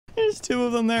There's two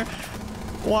of them there.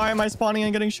 Why am I spawning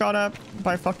and getting shot at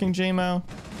by fucking JMO?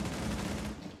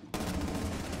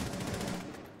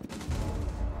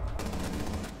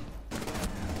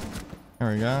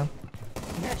 There we go.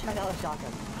 Yeah, try another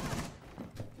shotgun.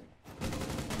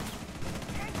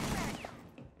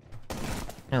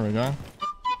 There we go.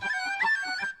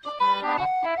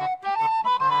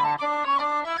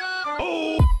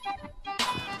 Oh!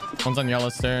 One's on yellow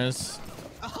stairs.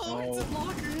 Oh, it's in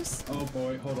lockers. Oh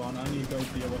boy, hold on. I need to go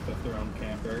deal with the thrown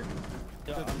camper.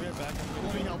 Yeah, we're back.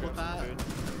 Let me help with that.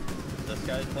 This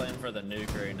guy's playing for the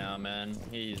nuke right now, man.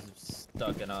 He's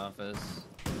stuck in office.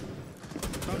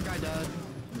 One guy dead.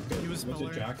 He was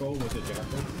it Jackal? Was it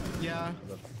Jackal? Yeah.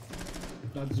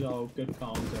 That's Joe. Good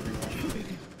comms,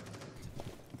 everyone.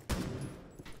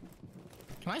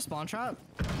 Can I spawn trap?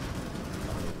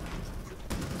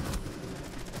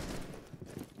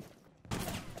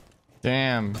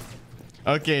 Damn.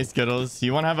 Okay, Skittles.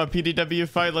 You want to have a PDW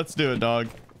fight? Let's do it, dog.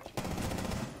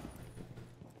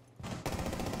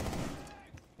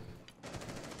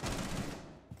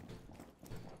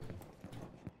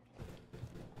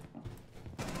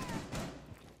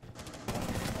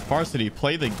 Varsity,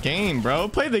 play the game, bro.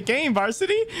 Play the game,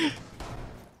 Varsity.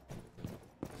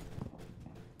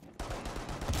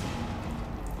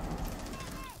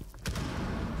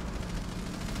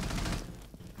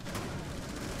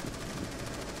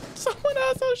 Someone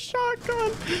has a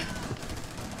shotgun.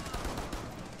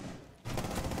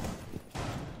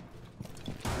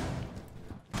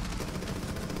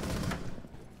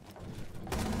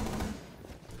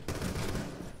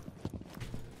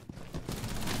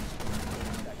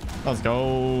 Let's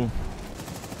go.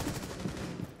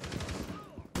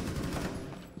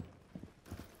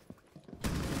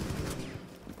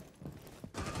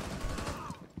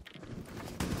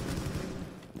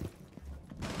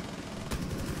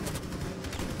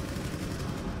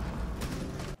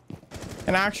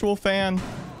 An actual fan.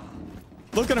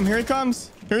 Look at him. Here he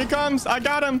comes. Here he comes. I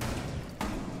got him.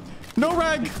 No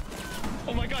reg.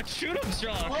 Oh my god, shoot him,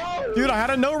 Shawk. Dude, I had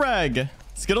a no reg.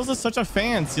 Skittles is such a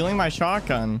fan, stealing my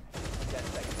shotgun.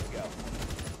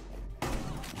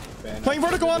 Playing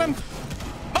vertical on him.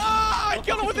 Ah! I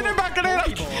killed him with an impact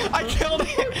grenade. I killed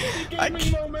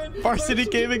him. Varsity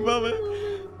gaming moment.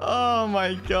 Oh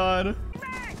my god.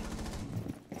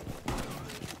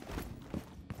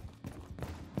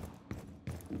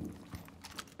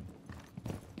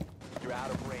 You're out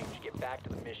of range. Get back to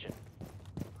the mission.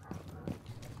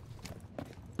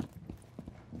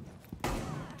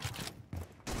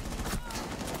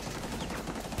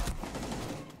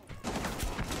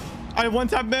 I one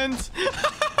tap bent.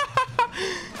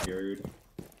 Dude.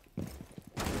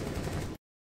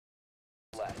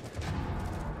 Left.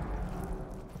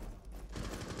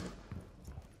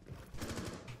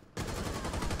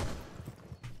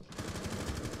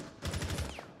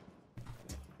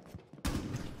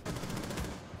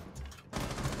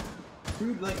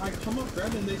 Dude, like, I come up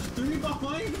red and there's three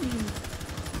behind me.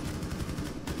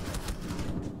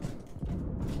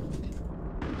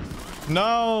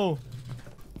 No.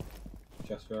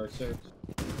 Just for our six.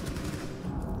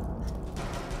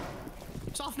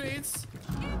 Soft nades.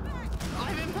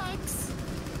 I have impacts.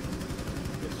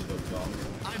 It's so dumb.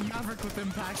 I'm Maverick with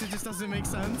impacts. It just doesn't make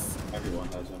sense. Everyone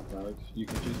has impacts. You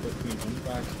can choose between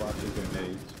impacts, flashes, or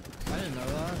nades. I didn't know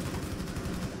that.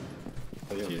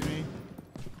 Excuse me.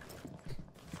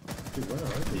 Dude, where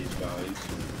are these guys?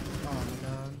 Oh my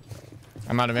god.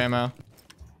 I'm out of ammo.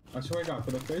 I swear to God,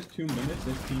 for the first 2 minutes,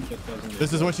 this team just doesn't.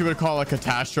 This is what you would call a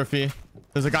catastrophe.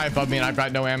 There's a guy above me and I've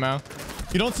got no ammo.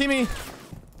 You don't see me.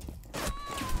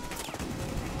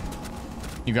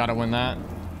 You gotta win that.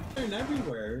 They're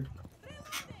everywhere.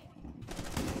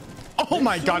 Oh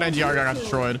my god, NGR got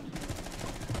destroyed.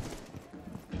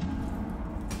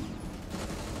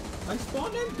 I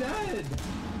spawned in dead.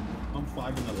 I'm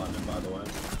 5 and 11, by the way.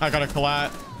 I got a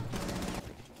collat.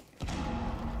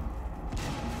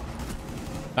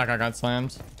 That guy got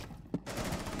slammed.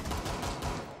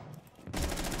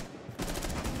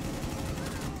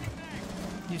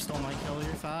 You stole my kill,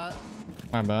 you're fat.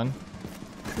 My bad.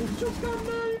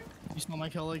 You stole my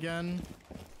kill again.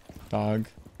 Dog.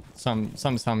 Some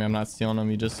tell me I'm not stealing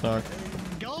them. You just suck.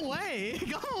 Go away.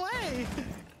 Go away.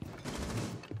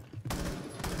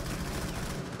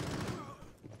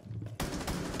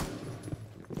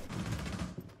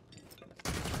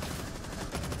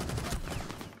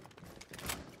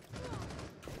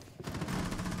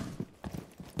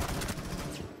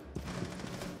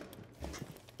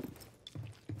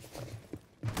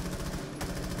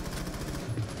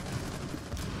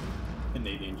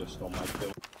 Canadian just stole my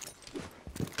kill.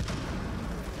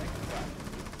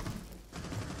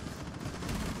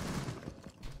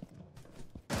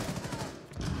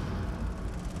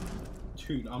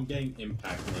 Dude, I'm getting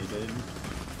impacted.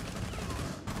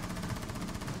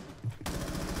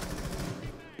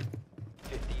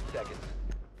 15 seconds.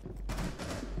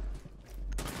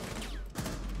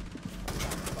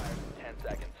 Fire. 10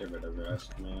 seconds. Give it a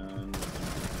rest, man.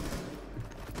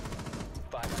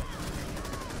 5 seconds.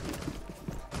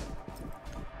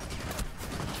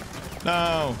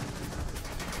 No.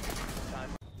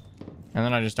 And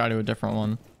then I just died to a different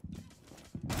one.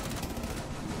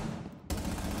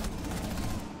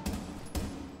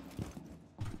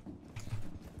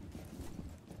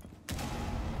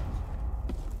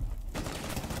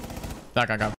 That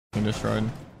guy got f***ing destroyed.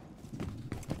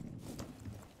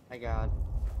 My God.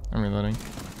 I'm reloading.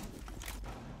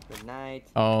 Good night.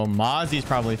 Oh, Mozzie's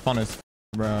probably fun as f,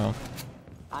 bro.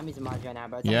 I'm using Mozzie right now,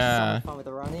 bro. It's Yeah. so much fun with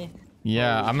the Ronnie.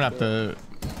 Yeah, Holy I'm gonna have shit.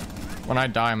 to... When I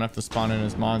die, I'm gonna have to spawn in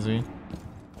as Mozzie.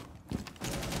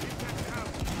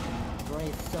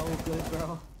 Ronnie's so good,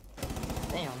 bro.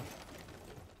 Damn.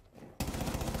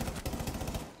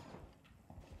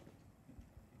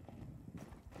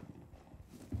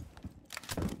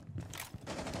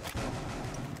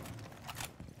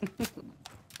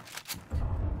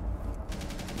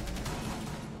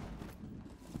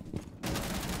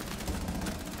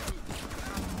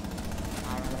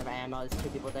 I don't have ammo. There's 2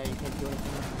 people there. You can't do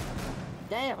anything.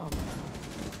 Damn.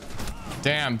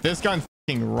 Damn, this gun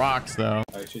f***ing rocks, though.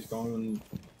 Alright, she's going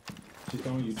you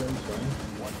guys, right?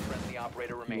 One friendly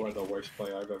operator You are remaining. the worst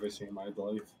play I've ever seen in my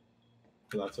life.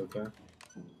 But that's okay.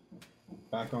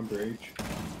 Back on bridge.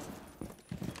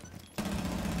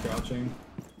 Crouching.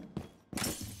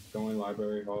 Going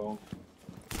library hall.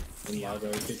 In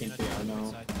library, kicking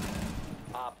piano.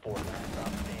 Op 4 last stop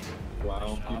standing.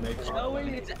 Wow, you make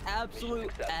Joey is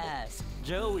absolute ass.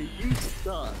 Joey, you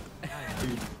suck.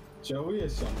 Dude, Joey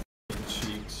is some f***ing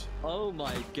cheeks. Oh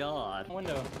my god.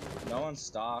 Window. No one's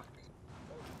stock.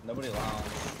 Nobody lounge.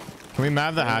 Can we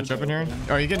map the hatch up in here?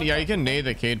 Or you can, yeah, you can nade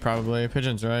the Cade probably.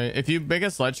 Pigeon's right. If you make a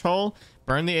sledge hole,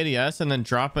 burn the ADS, and then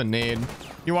drop a nade.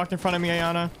 You walked in front of me,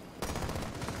 Ayana.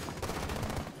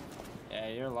 Yeah,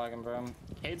 you're lagging, bro.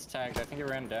 Cade's tagged. I think he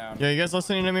ran down. Yeah, you guys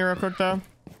listening to me real quick, though?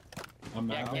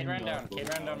 Yeah, Cade ran down. Cade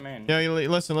ran down main. Yeah,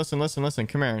 listen.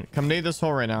 Come here. Come nade this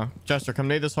hole right now. Jester, come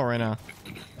nade this hole right now.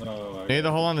 Oh, Nade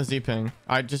the hole on the Z-ping.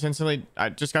 I just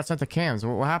got sent to cams.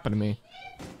 What happened to me?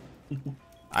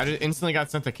 I just instantly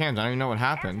got sent to cams. I don't even know what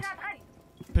happened.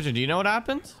 Pigeon, do you know what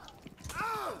happened?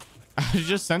 I was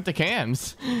just sent to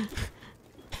cams.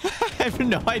 I have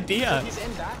no idea.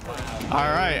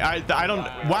 All right, I don't.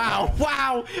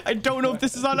 Wow. I don't know if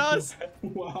this is on us.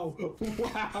 wow.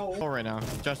 Hole right now,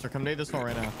 Jester, come nade this hole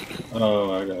right now.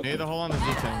 Oh, I got Nade the hole on the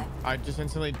Z-ping. I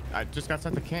just got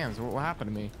sent to cams. What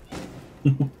happened to me?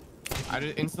 I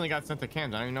just instantly got sent to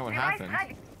cams. I don't even know what happened.